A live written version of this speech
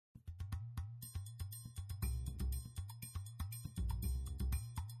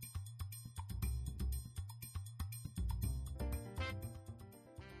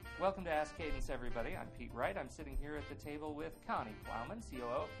Welcome to Ask Cadence, everybody. I'm Pete Wright. I'm sitting here at the table with Connie Plowman,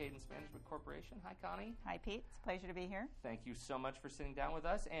 COO of Cadence Management Corporation. Hi, Connie. Hi, Pete. It's a pleasure to be here. Thank you so much for sitting down with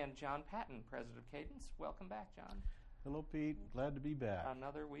us. And John Patton, President of Cadence. Welcome back, John. Hello, Pete. Glad to be back.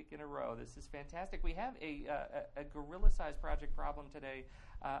 Another week in a row. This is fantastic. We have a gorilla-sized project problem today.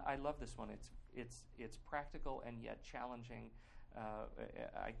 I love this one. It's practical and yet challenging.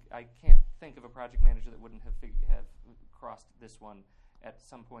 I can't think of a project manager that wouldn't have crossed this one at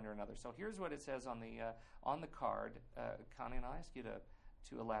some point or another. So here's what it says on the card. Connie, and I'll ask you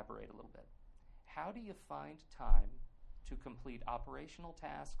to elaborate a little bit. How do you find time to complete operational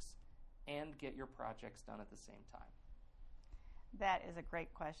tasks and get your projects done at the same time? That is a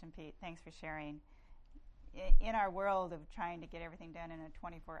great question, Pete. Thanks for sharing. In our world of trying to get everything done in a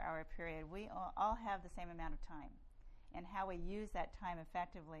 24-hour period, we all have the same amount of time. And how we use that time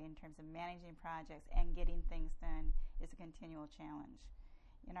effectively in terms of managing projects and getting things done is a continual challenge.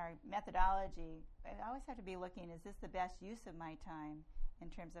 In our methodology, I always have to be looking, is this the best use of my time in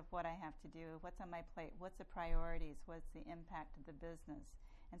terms of what I have to do, what's on my plate, what's the priorities, what's the impact of the business.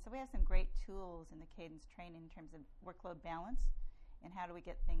 And so we have some great tools in the Cadence training in terms of workload balance and how do we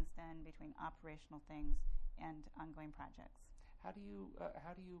get things done between operational things and ongoing projects. How do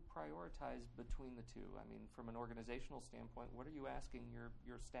you prioritize between the two? I mean, from an organizational standpoint, what are you asking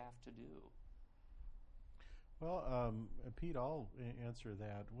your staff to do? Well, Pete, I'll answer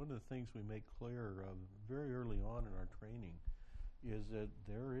that. One of the things we make clear very early on in our training is that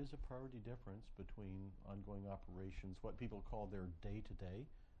there is a priority difference between ongoing operations, what people call their day-to-day,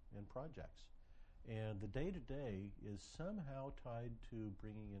 and projects. And the day-to-day is somehow tied to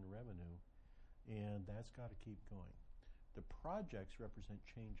bringing in revenue, and that's got to keep going. The projects represent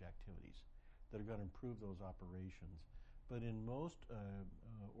change activities that are going to improve those operations. But in most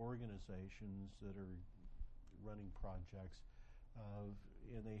organizations that are running projects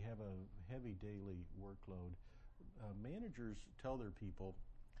and they have a heavy daily workload, managers tell their people,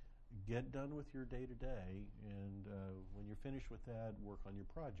 get done with your day-to-day, and when you're finished with that, work on your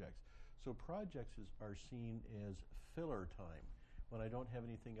projects. So projects are seen as filler time. When I don't have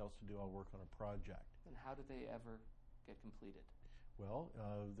anything else to do, I'll work on a project. And how do they ever get completed? Well,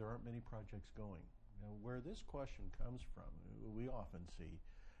 there aren't many projects going. Now, where this question comes from, we often see,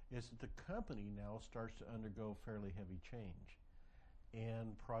 is that the company now starts to undergo fairly heavy change,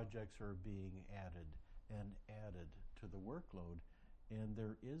 and projects are being added and added to the workload, and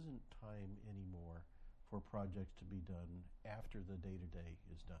there isn't time anymore for projects to be done after the day-to-day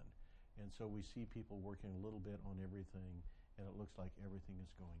is done. And so we see people working a little bit on everything, and it looks like everything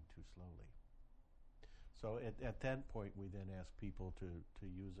is going too slowly. So at that point, we then ask people to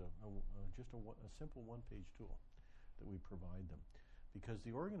use just a simple one-page tool that we provide them, because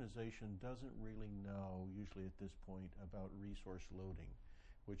the organization doesn't really know, usually at this point, about resource loading,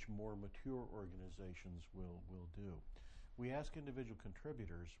 which more mature organizations will do. We ask individual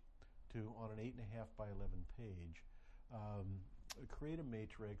contributors to, on an 8.5 by 11 page, create a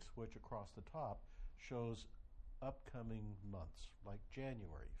matrix which across the top shows upcoming months, like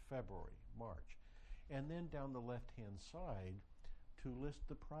January, February, March. And then down the left-hand side to list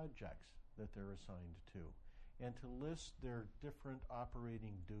the projects that they're assigned to and to list their different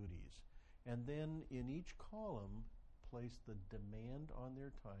operating duties. And then in each column, place the demand on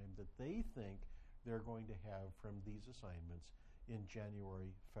their time that they think they're going to have from these assignments in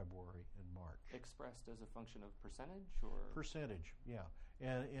January, February, and March. Expressed as a function of percentage? Or Percentage, yeah.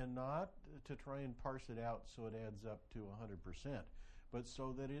 And not to try and parse it out so it adds up to 100%, but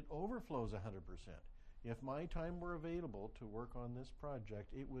so that it overflows 100%. If my time were available to work on this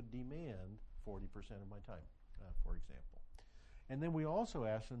project, it would demand 40% of my time, for example. And then we also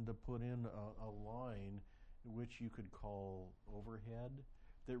asked them to put in a line which you could call overhead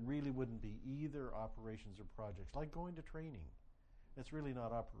that really wouldn't be either operations or projects, like going to training. It's really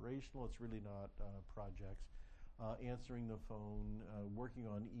not operational, it's really not projects. Answering the phone, working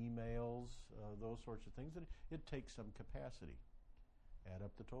on emails, those sorts of things. It takes some capacity. Add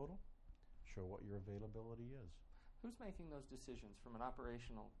up the total. Show what your availability is. Who's making those decisions from an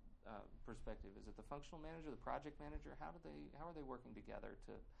operational perspective? Is it the functional manager, the project manager? How are they working together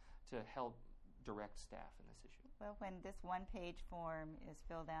to help direct staff in this issue? Well, when this one-page form is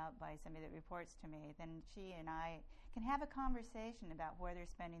filled out by somebody that reports to me, then she and I can have a conversation about where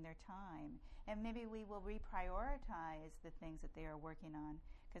they're spending their time, and maybe we will reprioritize the things that they are working on,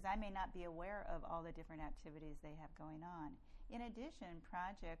 because I may not be aware of all the different activities they have going on. In addition,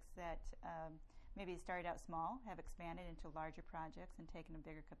 projects that maybe started out small have expanded into larger projects and taken a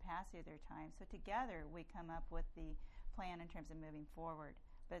bigger capacity of their time. So together we come up with the plan in terms of moving forward.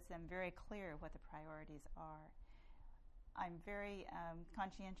 But it's very clear what the priorities are. I'm very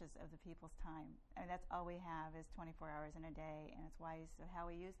conscientious of the people's time. I mean, that's all we have is 24 hours in a day, and it's wise of how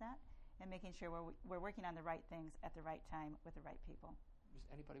we use that and making sure we're working on the right things at the right time with the right people. Is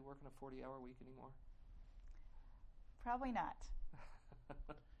anybody working a 40-hour week anymore? Probably not.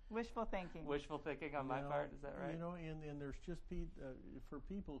 Wishful thinking. Wishful thinking on my part, is that right? And there's just for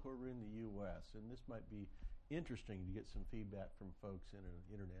people who are in the U.S., and this might be interesting to get some feedback from folks in an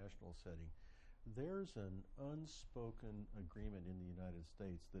international setting. There's an unspoken agreement in the United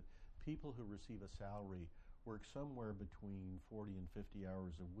States that people who receive a salary work somewhere between 40 and 50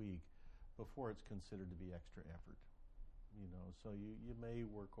 hours a week before it's considered to be extra effort. So you may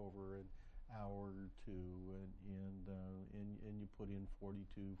work over an hour or two, and you put in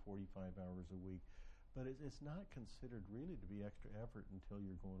 42, 45 hours a week, but it's not considered really to be extra effort until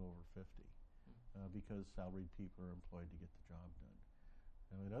you're going over 50, because salaried people are employed to get the job done.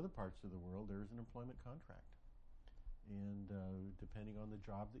 Now, in other parts of the world, there's an employment contract, and depending on the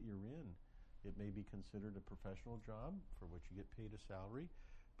job that you're in, it may be considered a professional job for which you get paid a salary.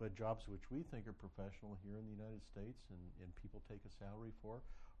 But jobs which we think are professional here in the United States and people take a salary for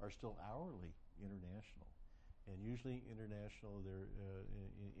are still hourly international. And usually international,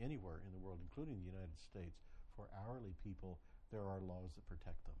 anywhere in the world, including the United States, for hourly people, there are laws that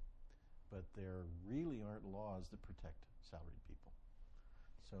protect them. But there really aren't laws that protect salaried people.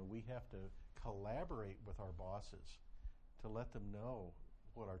 So we have to collaborate with our bosses to let them know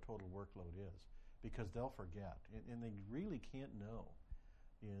what our total workload is, because they'll forget. And they really can't know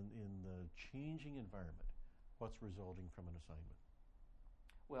in the changing environment what's resulting from an assignment.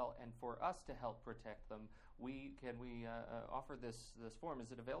 Well, and for us to help protect them, can we offer this form?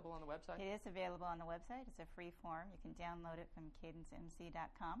 Is it available on the website? It is available on the website. It's a free form. You can download it from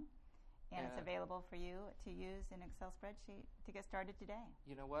cadencemc.com. And it's available for you to use in Excel spreadsheet to get started today.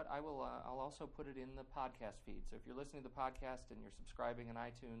 You know what? I'll also put it in the podcast feed. So if you're listening to the podcast and you're subscribing in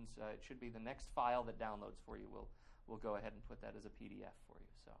iTunes, it should be the next file that downloads for you. We'll go ahead and put that as a PDF for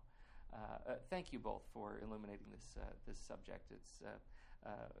you. So thank you both for illuminating this subject. It's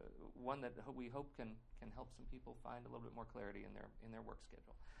one that we hope can help some people find a little bit more clarity in their work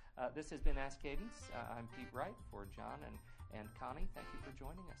schedule. This has been Ask Cadence. I'm Pete Wright for John and Connie. Thank you for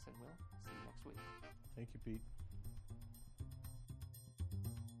joining us, and we'll see you next week. Thank you, Pete.